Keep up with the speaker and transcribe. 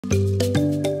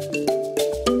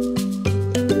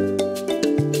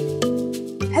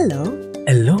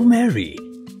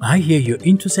I hear you're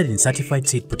interested in certified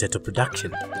seed potato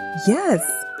production. Yes,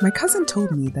 my cousin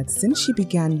told me that since she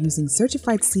began using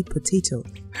certified seed potato,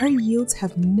 her yields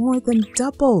have more than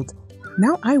doubled.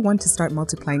 Now I want to start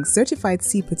multiplying certified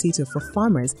seed potato for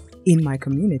farmers in my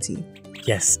community.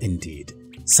 Yes, indeed.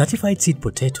 Certified seed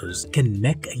potatoes can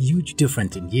make a huge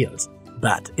difference in yields,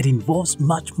 but it involves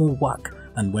much more work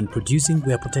than when producing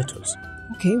ware potatoes.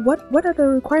 Okay, what are the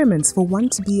requirements for one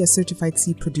to be a certified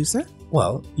seed producer?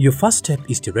 Well, your first step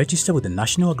is to register with the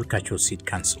National Agricultural Seed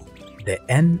Council, the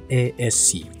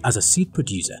NASC, as a seed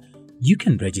producer. You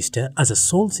can register as a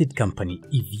sole seed company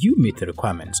if you meet the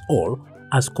requirements, or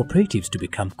as cooperatives to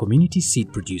become community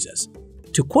seed producers.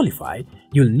 To qualify,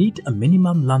 you'll need a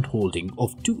minimum land holding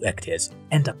of 2 hectares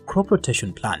and a crop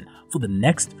rotation plan for the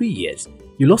next 3 years.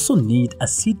 You'll also need a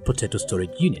seed potato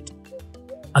storage unit.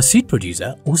 A seed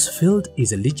producer whose field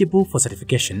is eligible for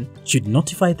certification should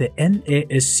notify the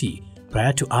NASC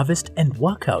prior to harvest and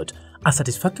work out a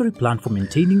satisfactory plan for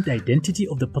maintaining the identity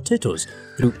of the potatoes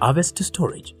through harvest to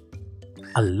storage.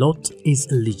 A lot is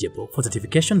eligible for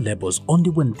certification labels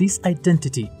only when this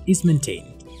identity is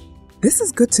maintained. This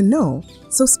is good to know.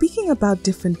 So speaking about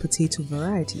different potato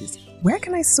varieties, where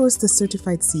can I source the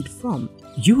certified seed from?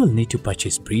 You will need to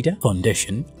purchase breeder,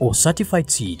 foundation, or certified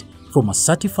seed from a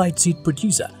certified seed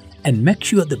producer, and make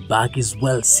sure the bag is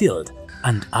well sealed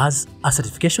and has a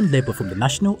certification label from the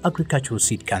National Agricultural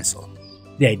Seed Council.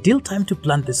 The ideal time to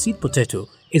plant the seed potato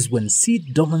is when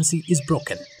seed dormancy is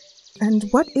broken. And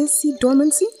what is seed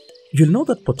dormancy? You'll know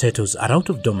that potatoes are out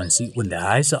of dormancy when their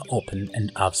eyes are open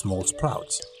and have small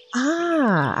sprouts.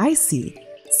 Ah, I see.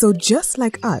 So just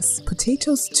like us,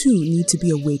 potatoes too need to be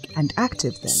awake and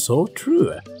active then. So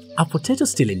true. A potato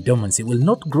still in dormancy will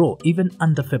not grow even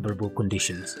under favorable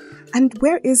conditions. And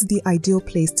where is the ideal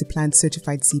place to plant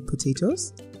certified seed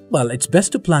potatoes? Well, it's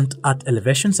best to plant at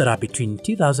elevations that are between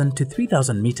 2,000 to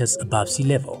 3,000 meters above sea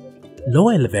level.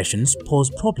 Lower elevations pose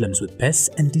problems with pests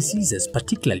and diseases,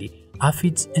 particularly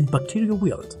aphids and bacterial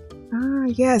wilt. Ah,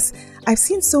 yes. I've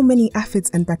seen so many aphids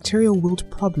and bacterial wilt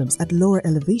problems at lower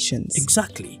elevations.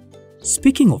 Exactly.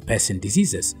 Speaking of pests and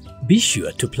diseases, be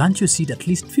sure to plant your seed at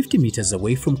least 50 meters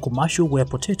away from commercial ware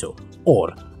potato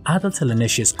or other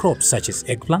solanaceous crops such as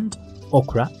eggplant,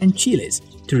 okra, and chilies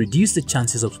to reduce the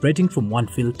chances of spreading from one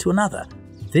field to another.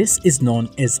 This is known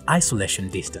as isolation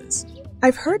distance.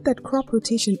 I've heard that crop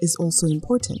rotation is also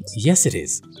important. Yes, it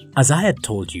is. As I had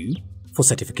told you, for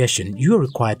certification, you are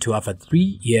required to have a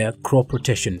 3-year crop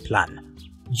rotation plan.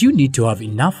 You need to have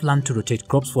enough land to rotate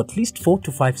crops for at least 4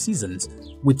 to 5 seasons,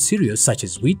 with cereals such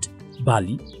as wheat,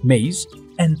 barley, maize,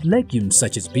 and legumes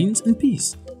such as beans and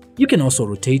peas. You can also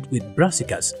rotate with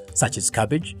brassicas such as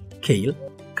cabbage, kale,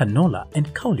 canola,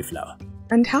 and cauliflower.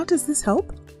 And how does this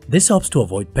help? This helps to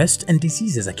avoid pests and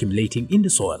diseases accumulating in the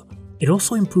soil. It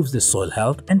also improves the soil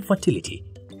health and fertility.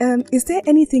 Is there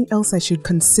anything else I should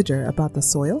consider about the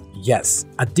soil? Yes,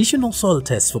 additional soil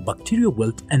tests for bacterial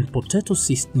wilt and potato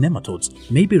cyst nematodes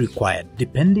may be required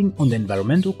depending on the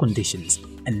environmental conditions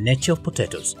and nature of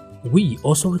potatoes. We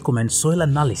also recommend soil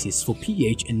analysis for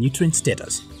pH and nutrient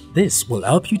status. This will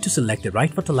help you to select the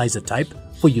right fertilizer type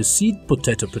for your seed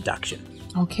potato production.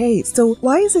 Okay, so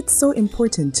why is it so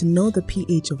important to know the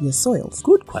pH of your soils?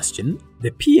 Good question. The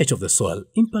pH of the soil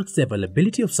impacts the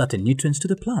availability of certain nutrients to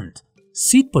the plant.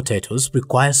 Seed potatoes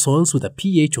require soils with a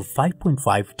pH of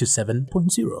 5.5 to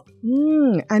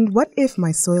 7.0. And what if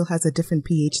my soil has a different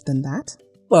pH than that?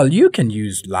 Well, you can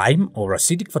use lime or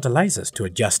acidic fertilizers to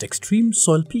adjust extreme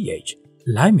soil pH.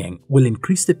 Liming will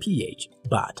increase the pH,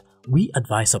 but we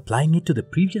advise applying it to the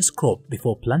previous crop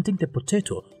before planting the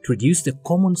potato to reduce the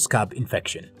common scab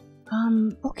infection.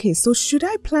 Okay, so should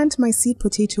I plant my seed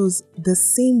potatoes the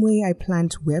same way I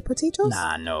plant ware potatoes?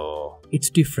 No, it's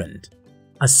different.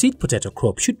 A seed potato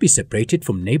crop should be separated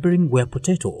from neighboring ware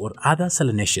potato or other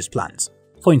solanaceous plants.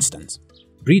 For instance,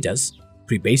 breeders,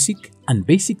 pre-basic, and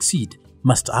basic seed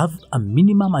must have a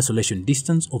minimum isolation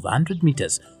distance of 100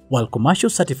 meters, while commercial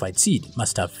certified seed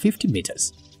must have 50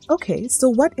 meters. Okay,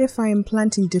 so what if I am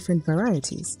planting different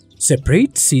varieties?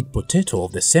 Separate seed potato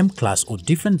of the same class or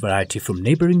different variety from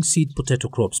neighboring seed potato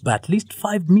crops by at least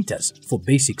 5 meters for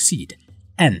basic seed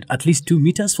and at least 2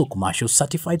 meters for commercial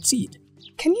certified seed.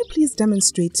 Can you please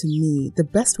demonstrate to me the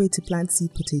best way to plant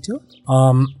seed potato?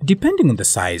 Depending on the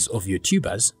size of your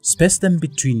tubers, space them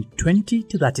between 20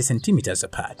 to 30 centimeters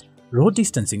apart. Row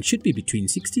distancing should be between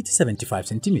 60 to 75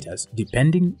 centimeters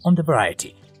depending on the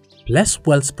variety. Place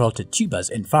well-sprouted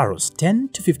tubers and furrows 10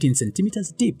 to 15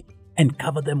 centimeters deep and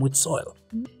cover them with soil.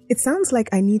 It sounds like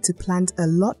I need to plant a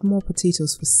lot more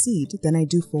potatoes for seed than I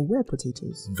do for ware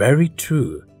potatoes. Very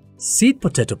true. Seed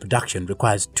potato production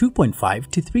requires 2.5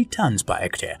 to 3 tons per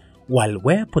hectare, while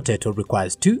ware potato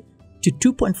requires 2 to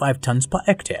 2.5 tons per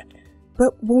hectare.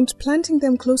 But won't planting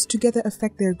them close together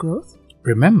affect their growth?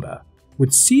 Remember,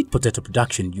 with seed potato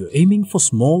production, you're aiming for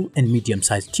small and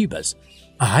medium-sized tubers.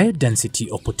 A higher density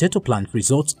of potato plant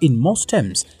results in more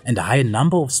stems and a higher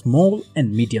number of small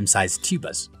and medium-sized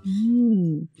tubers.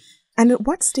 And at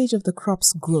what stage of the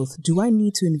crop's growth do I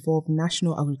need to involve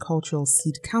National Agricultural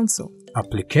Seed Council?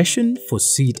 Application for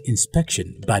seed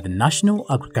inspection by the National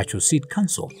Agricultural Seed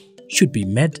Council should be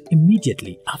made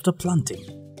immediately after planting.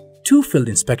 2 field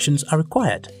inspections are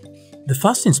required. The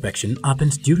first inspection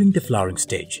happens during the flowering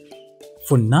stage.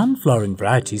 For non-flowering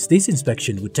varieties, this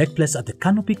inspection would take place at the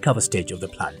canopy cover stage of the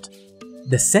plant.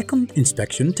 The second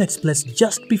inspection takes place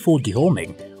just before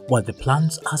dehoming while the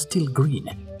plants are still green.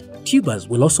 Tubers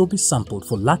will also be sampled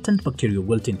for latent bacterial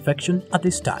wilt infection at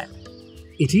this time.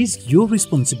 It is your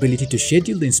responsibility to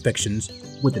schedule the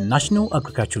inspections with the National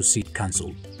Agricultural Seed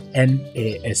Council,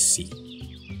 NASC.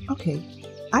 Okay,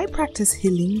 I practice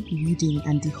hilling, weeding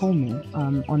and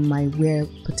dehoming on my ware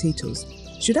potatoes.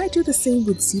 Should I do the same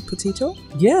with seed potato?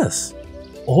 Yes,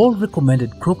 all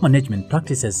recommended crop management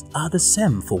practices are the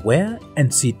same for ware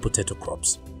and seed potato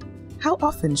crops. How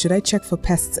often should I check for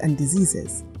pests and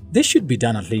diseases? This should be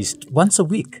done at least once a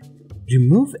week.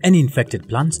 Remove any infected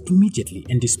plants immediately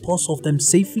and dispose of them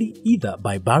safely either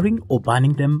by burying or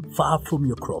burning them far from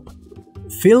your crop.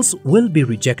 Fields will be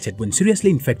rejected when seriously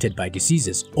infected by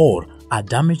diseases or are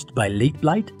damaged by late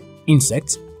blight,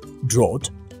 insects, drought,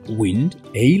 wind,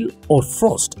 hail or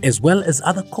frost, as well as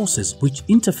other causes which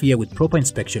interfere with proper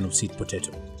inspection of seed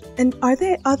potato. And are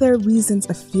there other reasons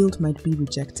a field might be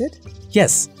rejected?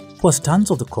 Yes, poor stance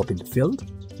of the crop in the field,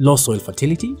 low soil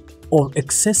fertility, or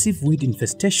excessive weed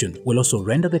infestation will also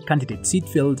render the candidate seed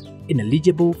field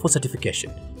ineligible for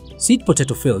certification. Seed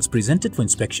potato fields presented for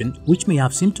inspection which may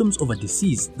have symptoms of a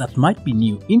disease that might be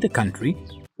new in the country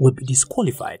will be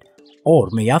disqualified or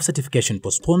may have certification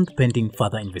postponed pending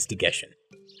further investigation.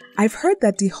 I've heard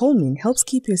that dehoming helps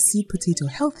keep your seed potato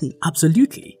healthy.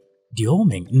 Absolutely.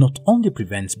 Dehoming not only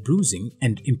prevents bruising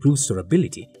and improves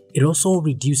storability, it also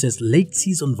reduces late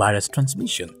season virus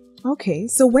transmission. Okay,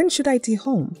 so when should I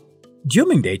dehome?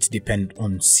 Dehoming dates depend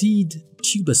on seed,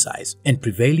 tuber size and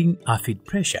prevailing aphid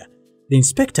pressure. The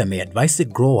inspector may advise the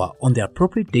grower on the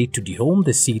appropriate date to dehome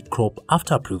the seed crop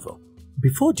after approval.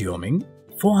 Before dehoming,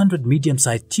 400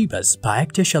 medium-sized tubers per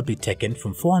hectare shall be taken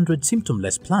from 400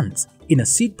 symptomless plants in a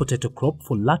seed potato crop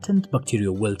for latent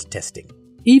bacterial wilt testing.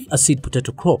 If a seed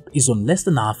potato crop is on less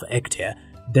than half a hectare,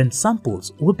 then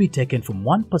samples will be taken from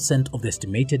 1% of the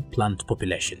estimated plant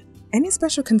population. Any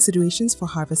special considerations for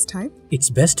harvest time? It's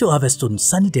best to harvest on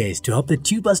sunny days to help the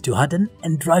tubers to harden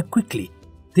and dry quickly.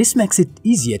 This makes it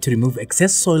easier to remove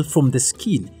excess soil from the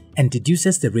skin and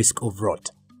reduces the risk of rot.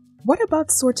 What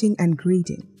about sorting and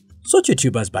grading? Sort your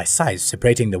tubers by size,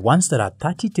 separating the ones that are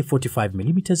 30 to 45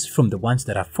 mm from the ones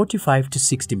that are 45 to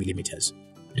 60 mm.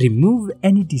 Remove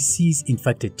any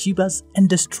disease-infected tubers and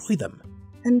destroy them.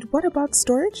 And what about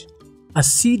storage? A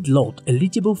seed lot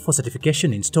eligible for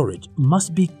certification in storage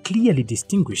must be clearly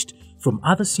distinguished from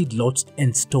other seed lots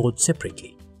and stored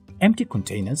separately. Empty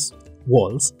containers,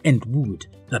 walls, and wood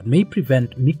that may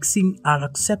prevent mixing are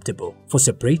acceptable for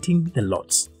separating the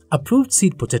lots. Approved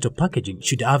seed potato packaging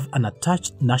should have an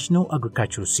attached National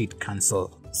Agricultural Seed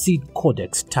Council Seed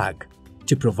Codex tag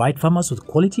to provide farmers with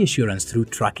quality assurance through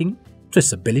tracking,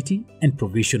 traceability, and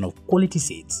provision of quality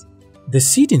seeds. The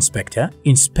seed inspector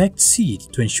inspects seed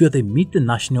to ensure they meet the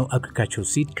National Agricultural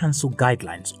Seed Council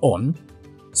guidelines on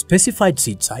specified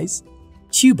seed size,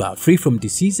 tuber free from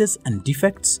diseases and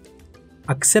defects,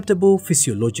 acceptable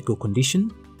physiological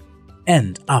condition,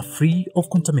 and are free of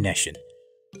contamination.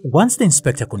 Once the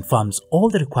inspector confirms all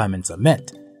the requirements are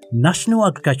met, National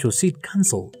Agricultural Seed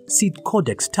Council Seed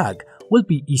Codex tag will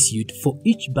be issued for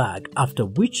each bag, after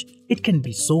which it can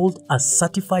be sold as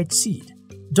certified seed.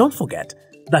 Don't forget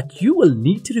that you will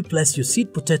need to replace your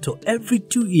seed potato every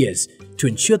 2 years to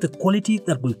ensure the quality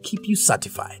that will keep you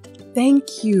certified.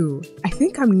 Thank you. I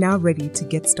think I'm now ready to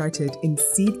get started in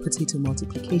seed potato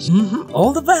multiplication.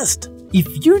 All the best!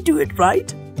 If you do it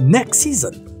right, next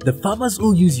season, the farmers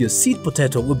who use your seed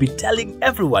potato will be telling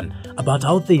everyone about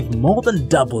how they've more than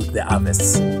doubled their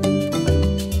harvests.